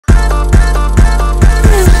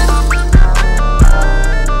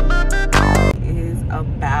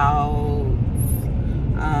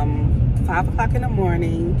o'clock in the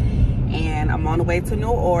morning, and I'm on the way to New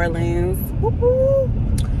Orleans. Woo-hoo.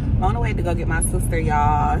 I'm on the way to go get my sister,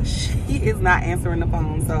 y'all. She is not answering the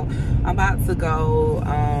phone, so I'm about to go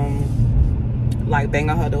like bang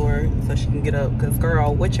on her door so she can get up. Cause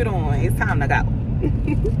girl, what you doing? It's time to go.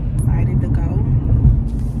 Excited to go.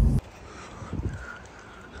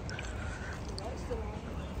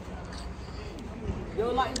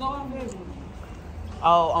 Your light go on there?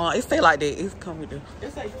 Oh, it stay like that. It's coming to.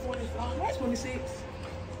 It's like 20. That's 26.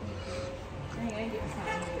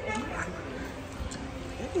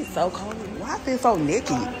 It be so cold. Why I feel so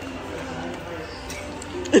naked?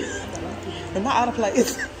 Am I out of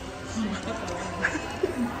place?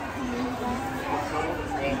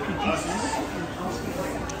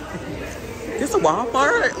 This a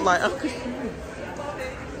Walmart? Like, okay.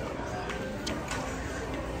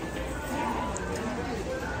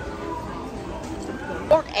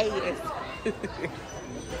 Buc-Ees.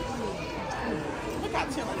 Look how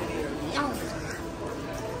chilling it is.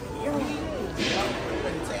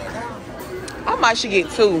 I might should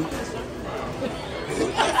get 2.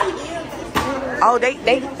 Oh, they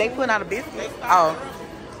put out a biscuit. Oh.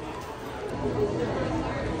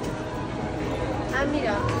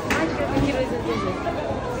 Mira, ay, creo que quiero ese entonces.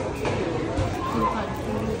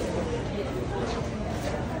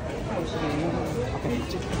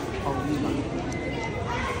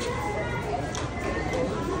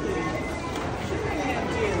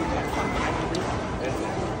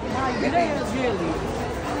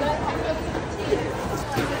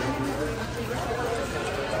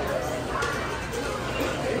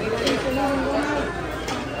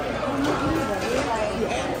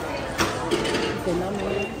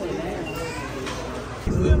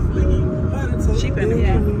 She finna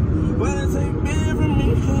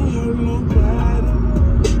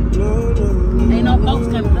Ain't no folks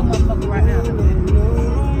coming, no motherfucker right now.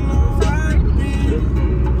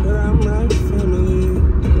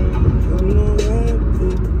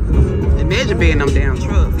 Imagine being them damn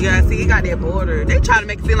trucks. Yeah, see, it got that border. They try to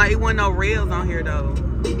make it seem like it wasn't no rails on here though.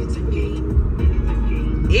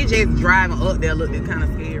 It just driving up there looked kind of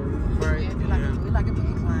scary. Right? Yeah, we like a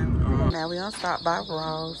big climb. Now we gonna stop by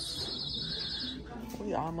Ross.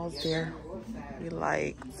 We almost there. We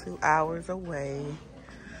like 2 hours away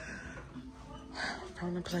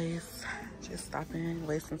from the place. Just stopping,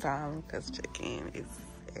 wasting time because check-in is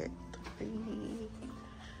at 3.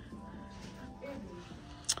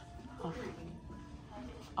 Oh,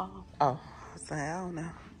 I was saying, I don't know.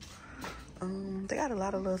 They got a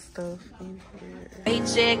lot of little stuff in here.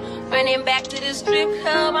 Paycheck, running back to the strip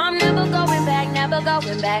club. I'm never going back, never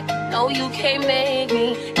going back. No, you can't make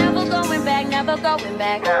me. Never going back, never going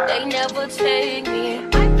back. They never take me.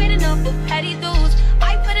 I've been enough for petty dudes.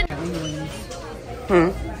 I've been enough.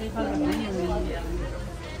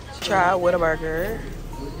 Try Whataburger.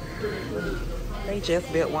 They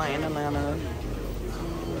just built one in Atlanta.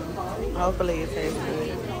 Hopefully it tastes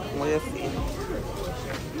good. We'll see.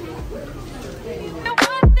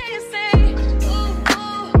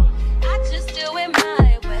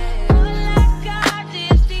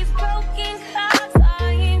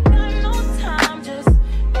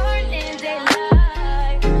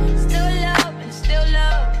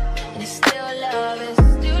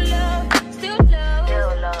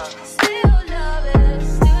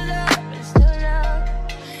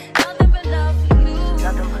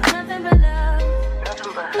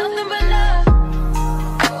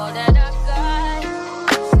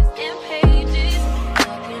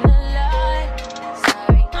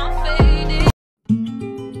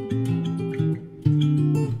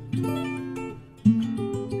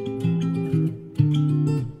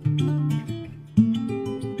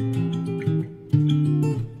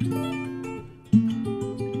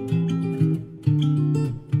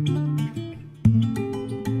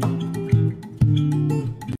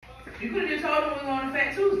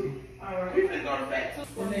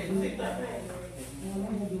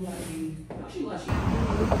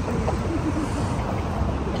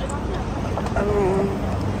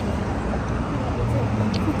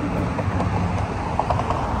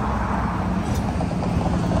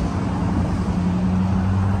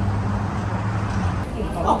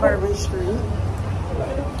 Burbonstreet.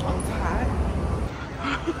 I'm tired.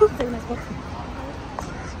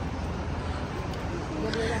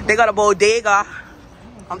 They got a bodega.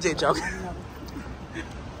 I'm just joking.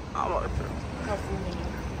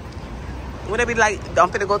 Would it be like, I'm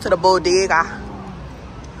finna go to the bodega?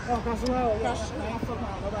 Don't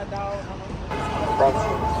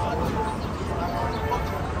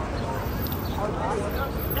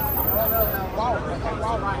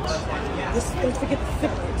forget the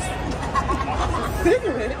cigarettes.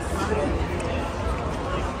 Cigarettes?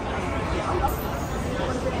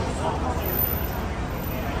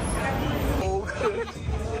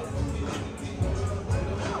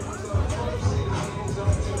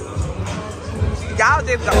 Y'all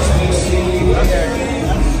just go.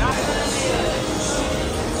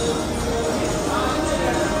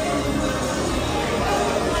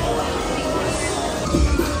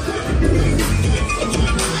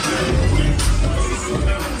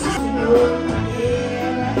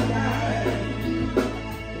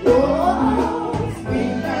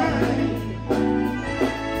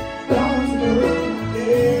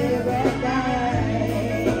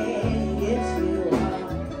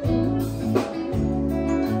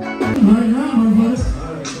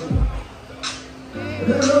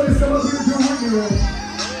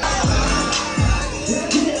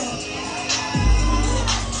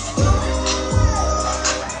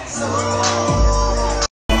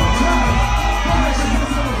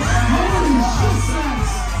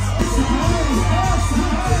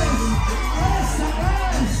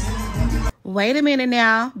 Wait a minute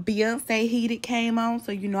now. Beyonce Heated came on,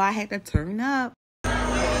 so you know I had to turn up.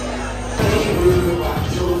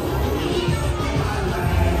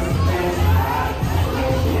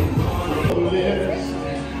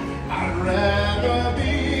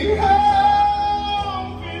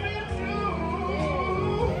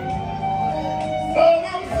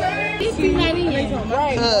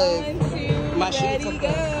 My shit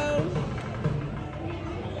go.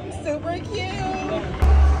 Super cute.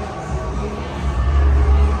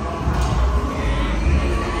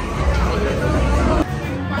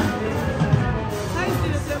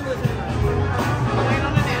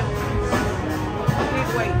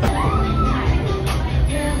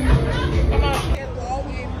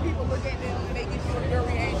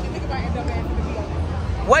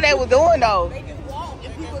 What they was doing though? They just walk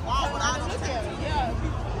and people walk without them looking at them. Yeah,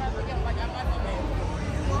 people have to get like I'm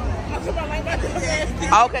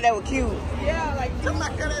not okay, they were cute. Yeah, like you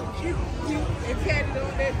like that was cute. And tatted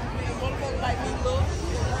on that and one of them like me look.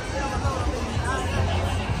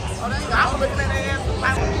 Oh, they I was looking at their ass.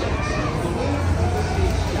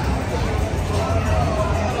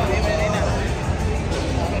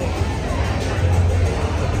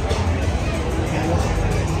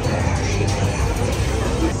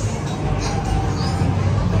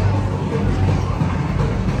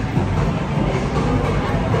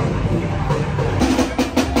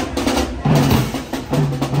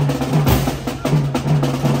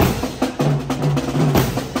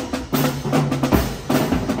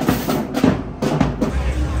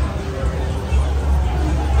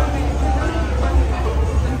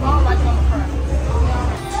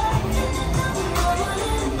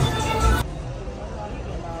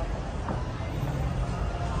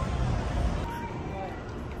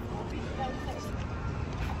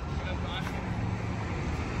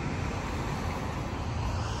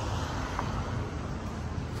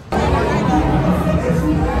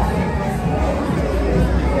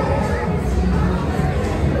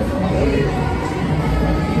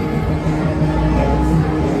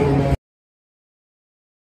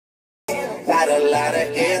 Got a lot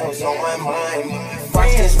of L's on my mind.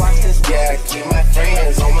 Friends, yeah, keep my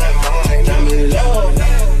friends on my mind. I'm in love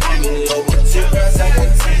with two girls at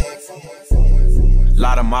one time.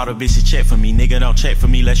 Lot of model bitches check for me. Nigga don't check for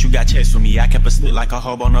me unless you got checks for me. I kept a split like a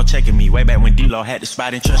hobo, no checking me. Way back when D-Lo had the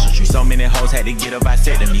spot in Chester Street. So many hoes had to get a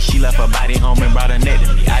vasectomy. She left her body home and brought her neck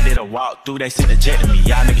to me. I did a walk through, they sent a jet to me.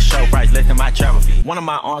 Y'all niggas show price less than my travel fee. One of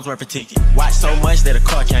my arms worth a ticket. Watch so much that a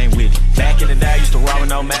car came with it. Back in the day I used to roll with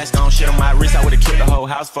no mask on. Shit on my wrist I would've killed the whole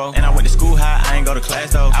house for. And I went to school high, I ain't go to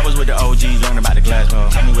class though. I was with the OGs learning about the glass bro.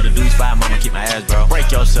 Tell me with a deuce five, mama keep my ass bro. Break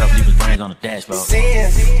yourself, leave his brains on the dashboard.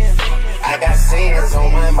 I got sins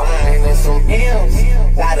on my mind and some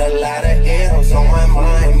M's. Got a lot of L's on my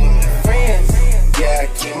mind. Friends, yeah,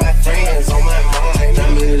 keep my friends on my mind.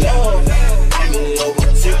 I'm in love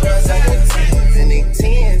with two girls at one time. And they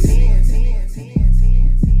tens.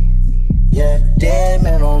 Yeah, dead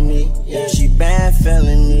man on me. Yeah, she been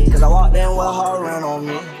feeling me. Cause I walked in with her run on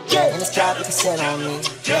me. Yeah, in the strap you can sit on me.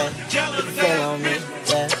 Yeah, you can feel on me.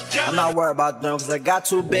 Yeah, I'm not worried about them cause I got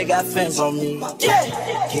two big ass fins on me.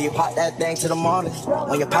 Yeah, can you pop that thing to the morning?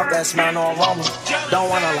 When you pop that smell no aroma. Don't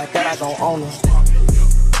want her like that, I don't own her.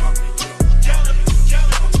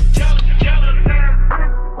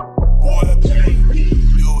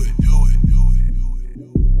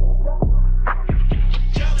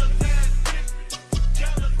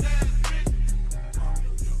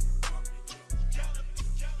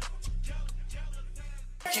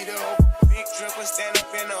 Big dripper, stand up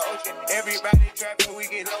in the ocean. Everybody trapping, we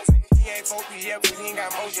get lost. He ain't 4PF, but he ain't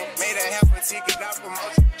got motion. Made a half a ticket out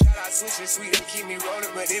promotion. Shout out Switch and Sweet and keep me rolling.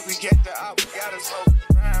 But if we get the op, we gotta smoke.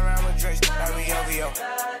 Ride around with Drake, like we OVO.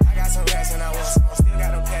 I got some rats and I want some more. Still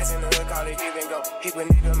got them pass in the hood, call it give and go. Keep a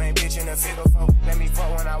nigga, man, bitch in the figure four. Let me fuck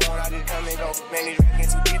when I want, I just come and go. Man, these rats get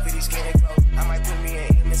too deep for these skinny clothes. I might put me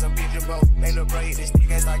in him in some bitch or both. They look bro, hit this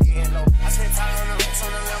nigga start getting low. I spent time on the racks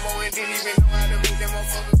on the Lambo and didn't even know how to make them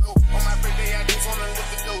motherfuckers go. On my birthday, I just wanna lift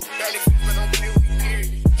the dough. Barely fit, but don't play with me,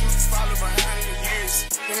 period. You just follow behind in the years.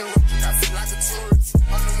 In the road, I feel like a tourist.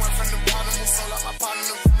 I'm the one from the bottom who sold out my partner,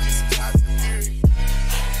 the promise to God to the period.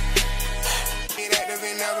 Get active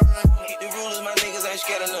and never run. Keep the rules, my niggas ain't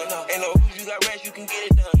scared of none. Ain't no rules, you got rats, you can get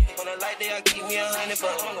it done. On a light day, I keep me 100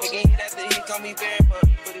 bucks. We can hit after he call me very fun.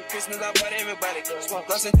 For the Christmas, I bought everybody guns.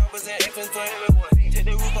 Gloss and choppers and infants for everyone. Take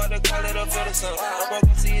the roof out the car, let her feel the sun. I'm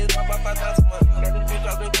broke, see it drop by 5,000 months. Got this bitch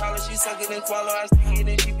off the collar, she suck it and swallow. I stick it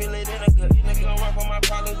and she feel it in her gut. Nigga don't run from my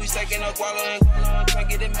problems, we stacking up wallow and swallow. Try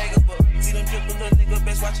get it mega book. See them triple little nigga,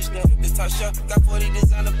 best watch your step. This top shop, got 40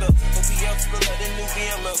 designer belts. OPF, pull up the new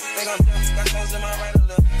BMW. Think I'm dumb, got clothes in my right or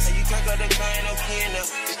left. And you can't go the car, ain't no key in there.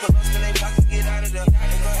 It's put us in they pocket, get out of there.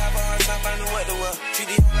 They gon' have a hard time finding what to wear. Treat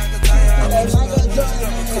the hoe like a tire, I let you go.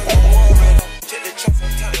 Check the trunk,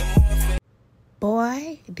 I'm counting more.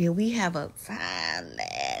 Boy, did we have a time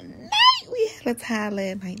last night. We had a time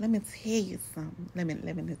last night. Let me tell you something. Let me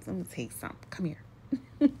tell you something. Come here.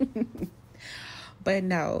 But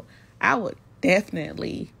no, I would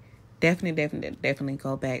definitely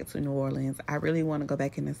go back to New Orleans. I really want to go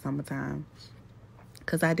back in the summertime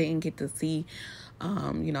because I didn't get to see,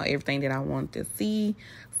 everything that I wanted to see.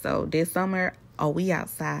 So this summer, we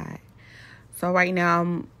outside. So right now,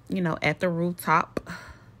 I'm, at the rooftop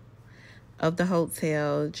of the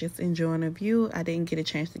hotel, just enjoying the view. I didn't get a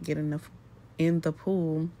chance to get in the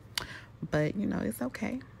pool, but it's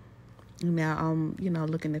okay. Now I'm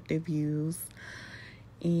looking at the views,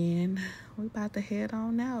 and we're about to head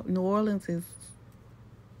on out. New Orleans is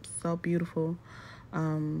so beautiful.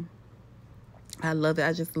 I love it.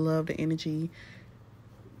 I just love the energy.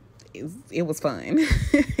 It was fun.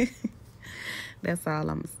 That's all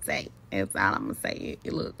I'm gonna say. That's all I'm gonna say.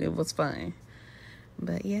 It was fun.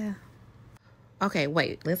 But yeah. Okay,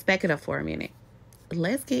 wait. Let's back it up for a minute.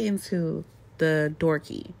 Let's get into the door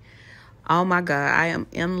key. Oh my God, I am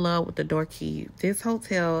in love with the door key. This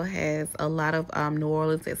hotel has a lot of New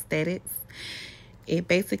Orleans aesthetics. It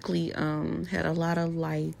basically had a lot of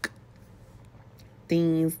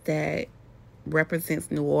things that represents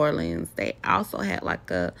New Orleans. They also had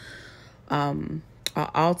a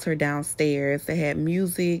altar downstairs. They had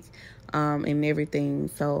music and everything.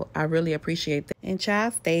 So I really appreciate that. And I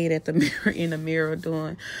stayed at the mirror in the mirror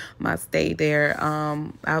during my stay there.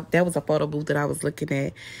 That was a photo booth that I was looking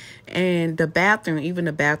at. And the bathroom, even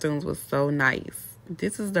the bathrooms was so nice.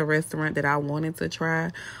 This is the restaurant that I wanted to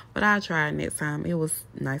try, but I'll try it next time. It was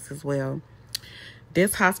nice as well.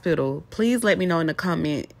 This hospital, please let me know in the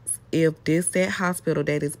comments if that hospital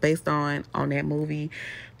that is based on that movie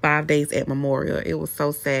 5 Days at Memorial. It was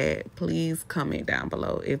so sad. Please comment down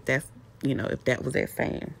below if that's, if that was that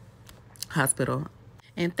same hospital.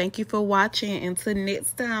 And thank you for watching. Until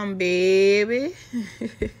next time, baby.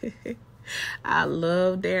 I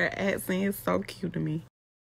love their accent. It's so cute to me.